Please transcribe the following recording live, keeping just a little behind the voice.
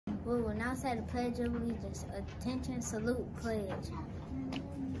We will now say the Pledge of Allegiance. Attention, salute, pledge.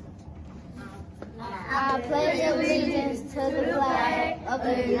 I pledge allegiance to the flag of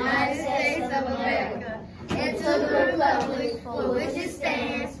the United States of America and to the republic for which it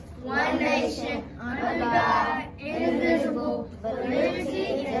stands, one nation, under God, indivisible, with liberty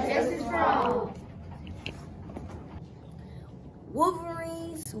and justice for all.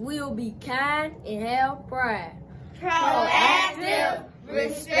 Wolverines will be kind and have pride. Proactive,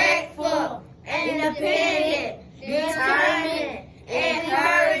 respectful, independent, determined,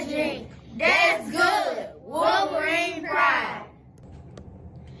 encouraging. That's good. Wolverine pride.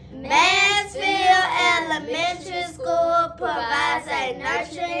 Mansfield Elementary School provides a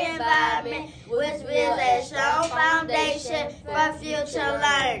nurturing environment which builds a strong foundation for future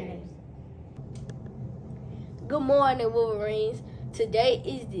learners. Good morning, Wolverines. Today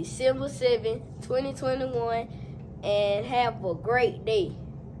is December 7th, 2021, and have a great day.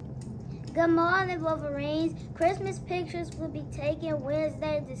 Good morning, Wolverines. Christmas pictures will be taken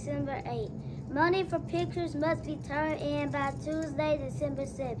Wednesday, December 8th. Money for pictures must be turned in by Tuesday, December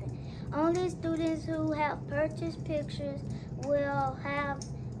 7th. Only students who have purchased pictures will have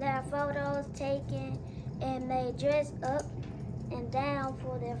their photos taken and may dress up and down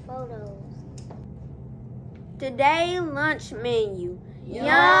for their photos. Today lunch menu.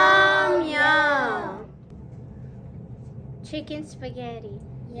 Yum, yum. Chicken spaghetti.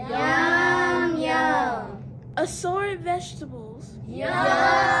 Yum, yum. Assorted vegetables. Yum,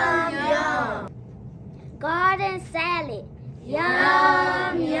 yum. Garden salad.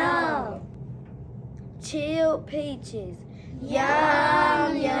 Yum, yum. Chilled peaches.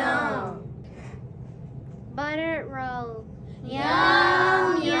 Yum, yum. Buttered roll.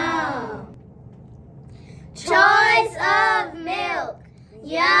 Yum, yum. Choice of milk.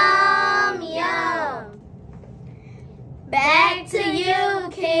 Yum, yum. Back to you,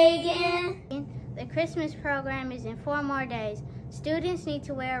 Keegan. The Christmas program is in 4 more days. Students need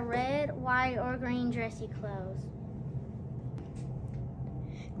to wear red, white, or green dressy clothes.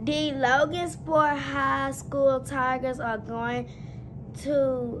 The Logansport High School Tigers are going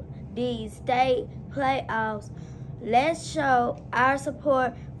to the state playoffs. Let's show our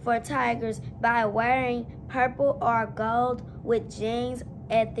support for Tigers by wearing purple or gold with jeans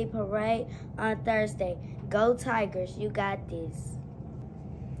at the parade on Thursday. Go Tigers, you got this.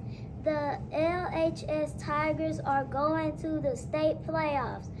 The LHS Tigers are going to the state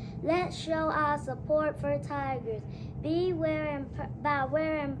playoffs. Let's show our support for Tigers by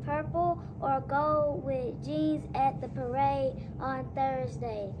wearing purple or gold with jeans at the parade on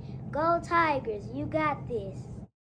Thursday. Go Tigers, you got this.